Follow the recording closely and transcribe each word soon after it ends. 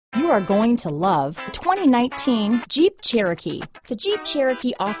are going to love the 2019 Jeep Cherokee. The Jeep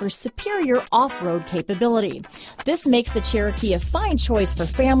Cherokee offers superior off-road capability. This makes the Cherokee a fine choice for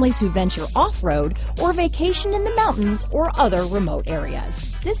families who venture off-road or vacation in the mountains or other remote areas.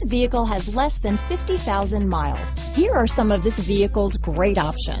 This vehicle has less than 50,000 miles. Here are some of this vehicle's great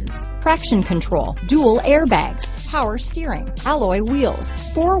options: traction control, dual airbags, power steering, alloy wheels,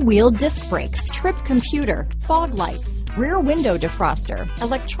 four-wheel disc brakes, trip computer, fog lights, rear window defroster,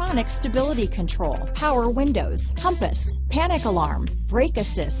 electronic stability control, power windows, compass, panic alarm, brake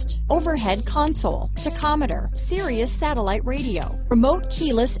assist, overhead console, tachometer, Sirius satellite radio, remote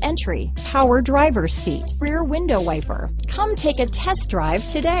keyless entry, power driver's seat, rear window wiper. Come take a test drive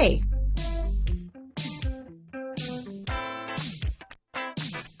today.